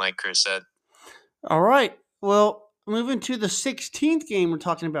 1,000,000, like Chris said. All right. Well, moving to the 16th game we're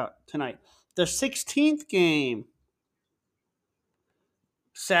talking about tonight. The 16th game,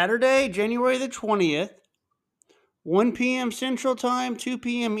 Saturday, January the 20th, 1 p.m. Central Time, 2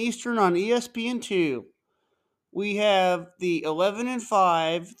 p.m. Eastern on ESPN2. We have the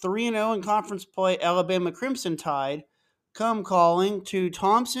 11-5, 3-0 in conference play Alabama Crimson Tide come calling to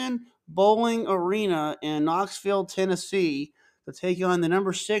Thompson Bowling Arena in Knoxville, Tennessee to take on the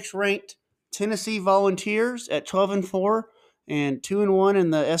number 6 ranked Tennessee Volunteers at 12-4 and 2-1 in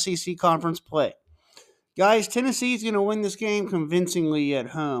the SEC conference play. Guys, Tennessee's going to win this game convincingly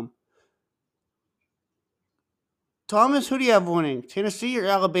at home. Thomas, who do you have winning? Tennessee or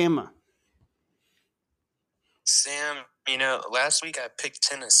Alabama? Sam, you know, last week I picked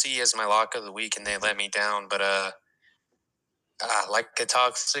Tennessee as my lock of the week, and they let me down. But like a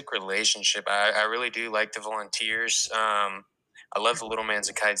toxic relationship, I really do like the Volunteers. I love the little man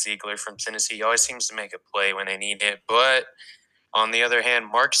Zakai Ziegler from Tennessee. He always seems to make a play when they need it. But on the other hand,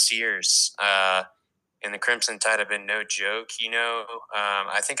 Mark Sears and the Crimson Tide have been no joke. You know,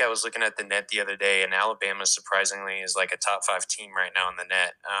 I think I was looking at the net the other day, and Alabama surprisingly is like a top 5 team right now in the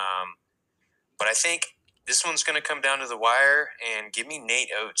net. But I think this one's going to come down to the wire, and give me Nate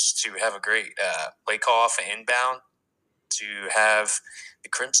Oates to have a great play call off an inbound to have the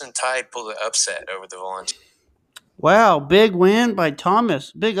Crimson Tide pull the upset over the Volunteers. Wow, big win by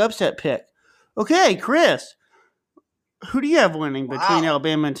Thomas. Big upset pick. Okay, Chris, who do you have winning between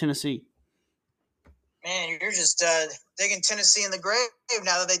Alabama and Tennessee? Man, you're just digging Tennessee in the grave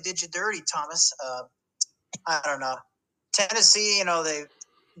now that they did you dirty, Thomas. I don't know. Tennessee, you know, they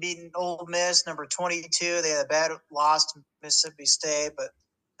beaten Ole Miss, number 22. They had a bad loss to Mississippi State, but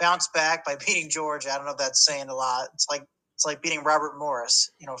bounced back by beating Georgia. I don't know if that's saying a lot. It's like beating Robert Morris,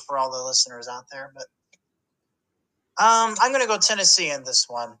 you know, for all the listeners out there. But I'm going to go Tennessee in this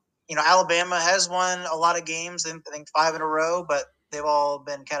one. You know, Alabama has won a lot of games, I think 5 in a row, but they've all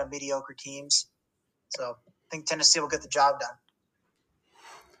been kind of mediocre teams. So I think Tennessee will get the job done.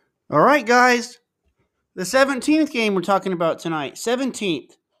 All right, guys. The 17th game we're talking about tonight.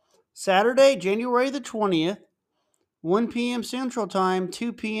 17th. Saturday, January the 20th, 1 p.m. Central Time,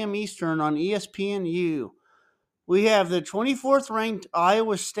 2 p.m. Eastern on ESPNU. We have the 24th ranked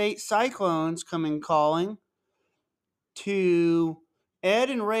Iowa State Cyclones coming calling to Ed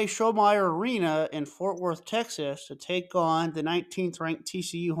and Ray Schollmeyer Arena in Fort Worth, Texas to take on the 19th ranked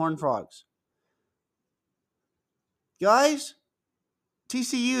TCU Horned Frogs. Guys,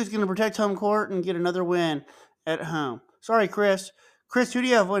 TCU is going to protect home court and get another win at home. Sorry, Chris. Chris, who do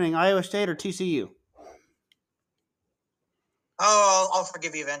you have winning, Iowa State or TCU? Oh, I'll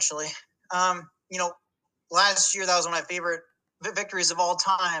forgive you eventually. You know, last year that was one of my favorite victories of all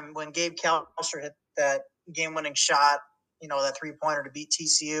time when Gabe Kalster hit that game-winning shot, you know, that three-pointer to beat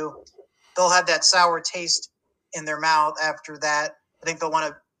TCU. They'll have that sour taste in their mouth after that. I think they'll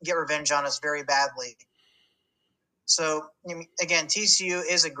want to get revenge on us very badly. So, again, TCU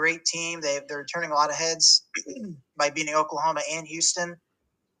is a great team. They're turning a lot of heads by beating Oklahoma and Houston.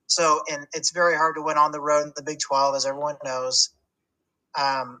 So, and it's very hard to win on the road in the Big 12, as everyone knows.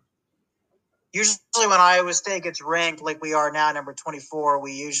 Usually when Iowa State gets ranked like we are now, number 24,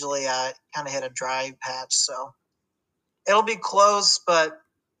 we usually kind of hit a dry patch. So it'll be close, but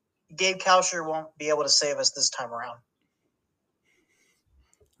Gabe Kalsher won't be able to save us this time around.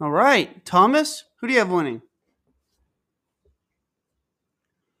 All right. Thomas, who do you have winning?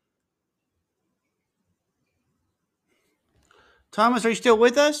 Thomas, are you still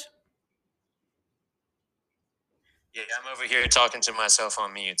with us? Yeah, I'm over here talking to myself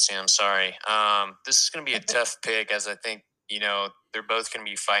on mute, Sam. Sorry. This is going to be a tough pick, as I think, you know, they're both going to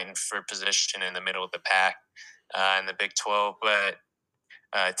be fighting for position in the middle of the pack in the Big 12. But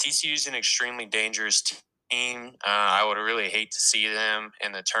TCU is an extremely dangerous I would really hate to see them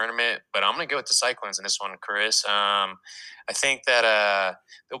in the tournament, but I'm going to go with the Cyclones in this one, Chris. I think that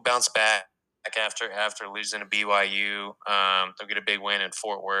they'll bounce back after losing to BYU. They'll get a big win in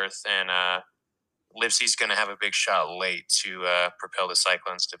Fort Worth, and Lipsy's going to have a big shot late to propel the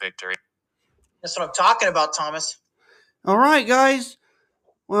Cyclones to victory. That's what I'm talking about, Thomas. All right, guys.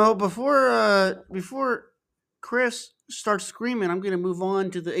 Well, before Chris starts screaming, I'm going to move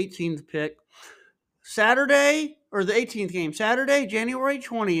on to the 18th pick. Saturday, or the 18th game, Saturday, January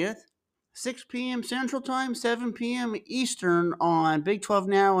 20th, 6 p.m. Central Time, 7 p.m. Eastern on Big 12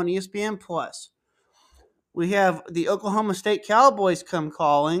 Now on ESPN+. We have the Oklahoma State Cowboys come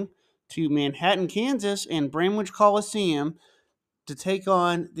calling to Manhattan, Kansas, and Bramwich Coliseum to take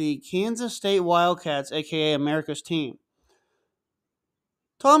on the Kansas State Wildcats, a.k.a. America's team.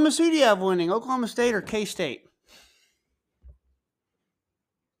 Thomas, who do you have winning, Oklahoma State or K-State?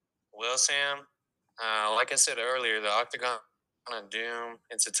 Well, Sam, like I said earlier, the Octagon of Doom,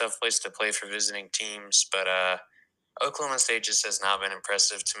 it's a tough place to play for visiting teams, but Oklahoma State just has not been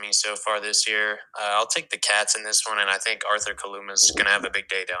impressive to me so far this year. I'll take the Cats in this one, and I think Arthur Kaluma's going to have a big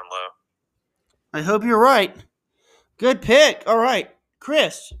day down low. I hope you're right. Good pick. All right.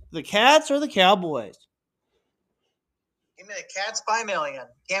 Chris, the Cats or the Cowboys? Give me the Cats by a million.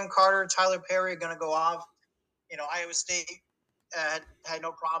 Cam Carter, Tyler Perry are going to go off. Iowa State had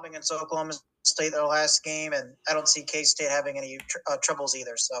no problem against Oklahoma State their last game, and I don't see K-State having any troubles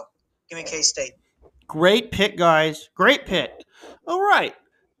either. So give me K-State. Great pick, guys. Great pick. All right.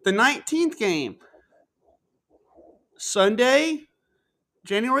 The 19th game. Sunday,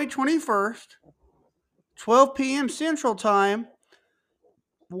 January 21st, 12 p.m. Central Time,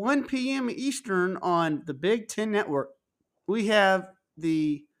 1 p.m. Eastern on the Big Ten Network. We have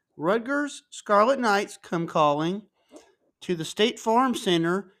the Rutgers Scarlet Knights come calling to the State Farm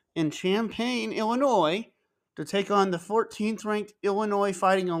Center in Champaign, Illinois, to take on the 14th ranked Illinois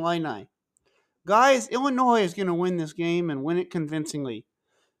Fighting Illini. Guys, Illinois is going to win this game and win it convincingly.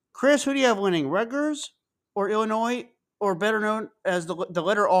 Chris, who do you have winning, Rutgers or Illinois, or better known as the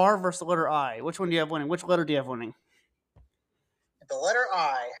letter R versus the letter I? Which one do you have winning? Which letter do you have winning? The letter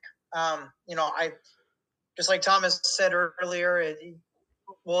I. I just like Thomas said earlier,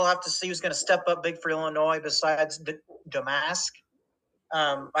 we'll have to see who's going to step up big for Illinois besides Damask.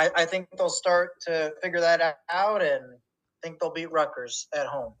 I think they'll start to figure that out, and I think they'll beat Rutgers at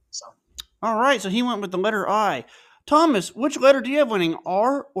home. So. All right, so he went with the letter I. Thomas, which letter do you have winning,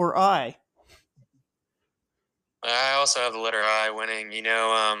 R or I? I also have the letter I winning.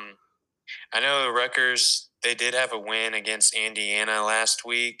 I know Rutgers, they did have a win against Indiana last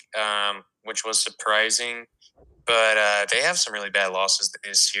week, which was surprising, but they have some really bad losses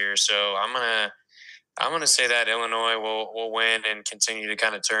this year. So I'm gonna say that Illinois will win and continue to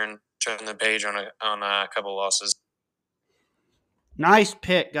kind of turn the page on a couple of losses. Nice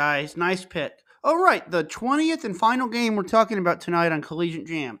pick, guys. Nice pick. All right, the 20th and final game we're talking about tonight on Collegiate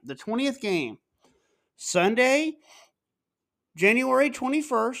Jam. The 20th game, Sunday, January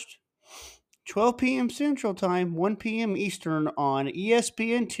 21st, 12 p.m. Central Time, 1 p.m. Eastern on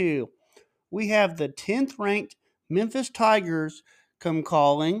ESPN2. We have the 10th ranked Memphis Tigers come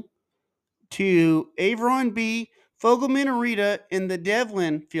calling to Avron B. Fogelman Arena in the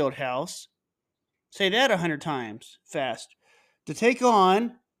Devlin Fieldhouse. Say that 100 times fast. To take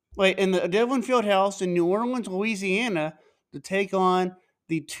on, in the Devlin Fieldhouse in New Orleans, Louisiana, to take on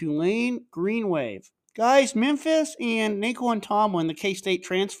the Tulane Green Wave. Guys, Memphis and Naquan Tomlin, the K-State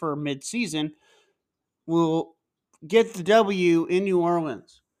transfer midseason, will get the W in New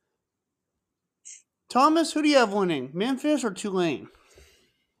Orleans. Thomas, who do you have winning, Memphis or Tulane?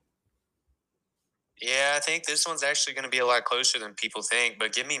 Yeah, I think this one's actually going to be a lot closer than people think,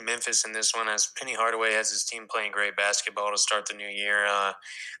 but give me Memphis in this one, as Penny Hardaway has his team playing great basketball to start the new year.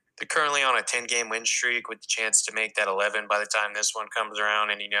 They're currently on a 10-game win streak with the chance to make that 11 by the time this one comes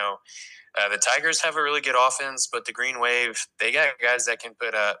around. And, the Tigers have a really good offense, but the Green Wave, they got guys that can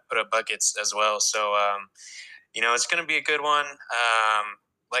put up buckets as well. So, it's going to be a good one.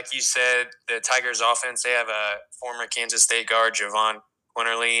 Like you said, the Tigers offense, they have a former Kansas State guard, Javon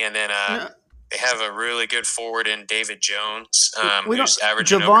Quinterly, and then they have a really good forward in David Jones, who's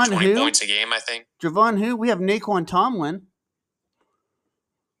averaging Javon over 20 points a game, I think. Javon who? We have Naquan Tomlin.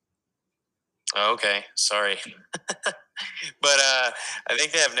 Oh, okay, sorry. But I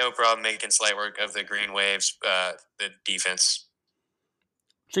think they have no problem making slight work of the Green Waves, the defense.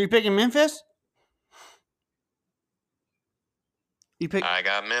 So you're picking Memphis? I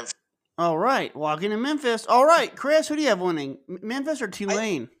got Memphis. All right, walking in Memphis. All right, Chris, who do you have winning, Memphis or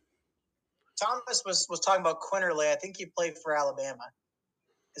Tulane? Thomas was talking about Quinterly. I think he played for Alabama.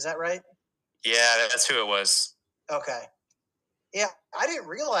 Is that right? Yeah, that's who it was. Okay. Yeah, I didn't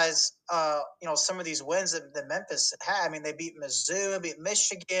realize, some of these wins that Memphis had. I mean, they beat Mizzou, beat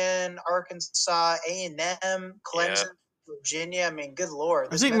Michigan, Arkansas, A&M, Clemson, Virginia. I mean, good Lord. I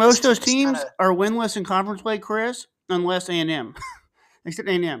This think Memphis most of those team's teams kinda, are winless in conference play, Chris, unless A&M. Except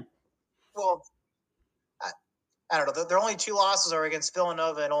A&M. well, I don't know. Their only two losses are against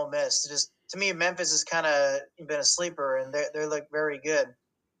Villanova and Ole Miss. Just to me, Memphis has kind of been a sleeper, and they look very good.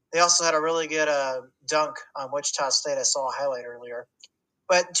 They also had a really good dunk on Wichita State. I saw a highlight earlier.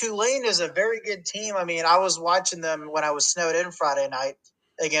 But Tulane is a very good team. I mean, I was watching them when I was snowed in Friday night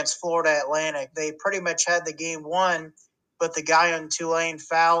against Florida Atlantic. They pretty much had the game won, but the guy on Tulane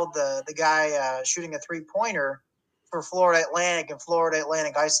fouled the guy shooting a three-pointer for Florida Atlantic, and Florida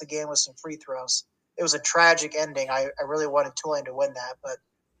Atlantic iced the game with some free throws. It was a tragic ending. I really wanted Tulane to win that, but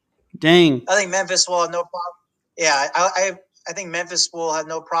Dang. I think Memphis will have no problem. Yeah, I think Memphis will have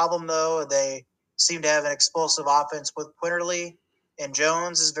no problem, though. They seem to have an explosive offense with Quinterly, and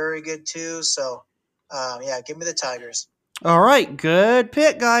Jones is very good, too. So, give me the Tigers. All right, good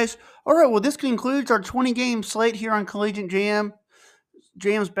pick, guys. All right, well, this concludes our 20-game slate here on Collegiate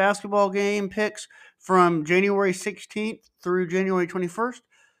Jam's basketball game picks from January 16th through January 21st.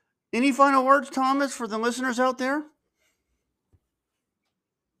 Any final words, Thomas, for the listeners out there?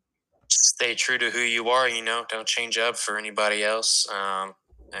 Stay true to who you are. Don't change up for anybody else.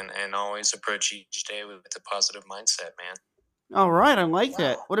 And always approach each day with a positive mindset, man. All right, I like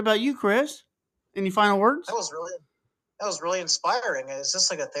that. Wow. What about you, Chris? Any final words? That was really inspiring. Is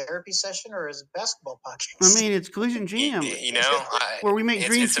this like a therapy session or is it a basketball podcast? I mean, it's Collegiate Jam, where we make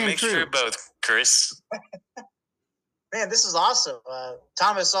dreams it's a come mixture true. of both, Chris. Man, this is awesome.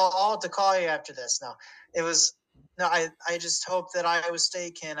 Thomas, I'll have to call you after this. No, it was no. I just hope that Iowa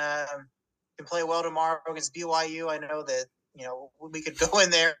State can play well tomorrow against BYU. I know that we could go in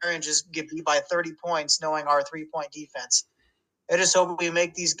there and just get beat by 30 points, knowing our 3-point defense. I just hope we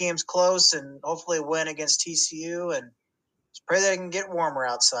make these games close and hopefully win against TCU, and just pray that it can get warmer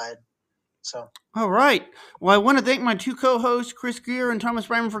outside. So, all right. Well, I want to thank my two co-hosts, Chris Gear and Thomas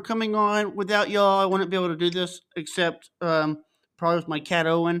Brymer, for coming on. Without y'all, I wouldn't be able to do this, except probably with my cat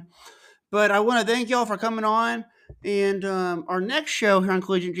Owen. But I want to thank y'all for coming on. And our next show here on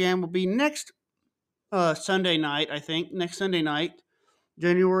Collegiate Jam will be next Sunday night, I think. Next Sunday night,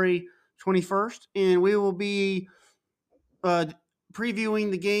 January 21st. And we will be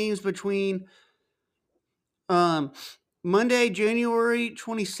previewing the games between Monday, January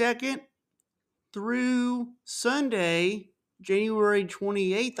 22nd through Sunday, January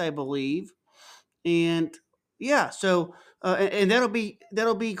 28th, I believe. And yeah, so and that'll be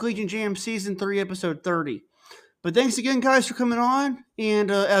Collegiate Jam Season 3, Episode 30. But thanks again, guys, for coming on. And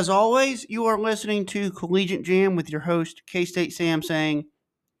as always, you are listening to Collegiate Jam with your host, K-State Sam, saying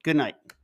good night.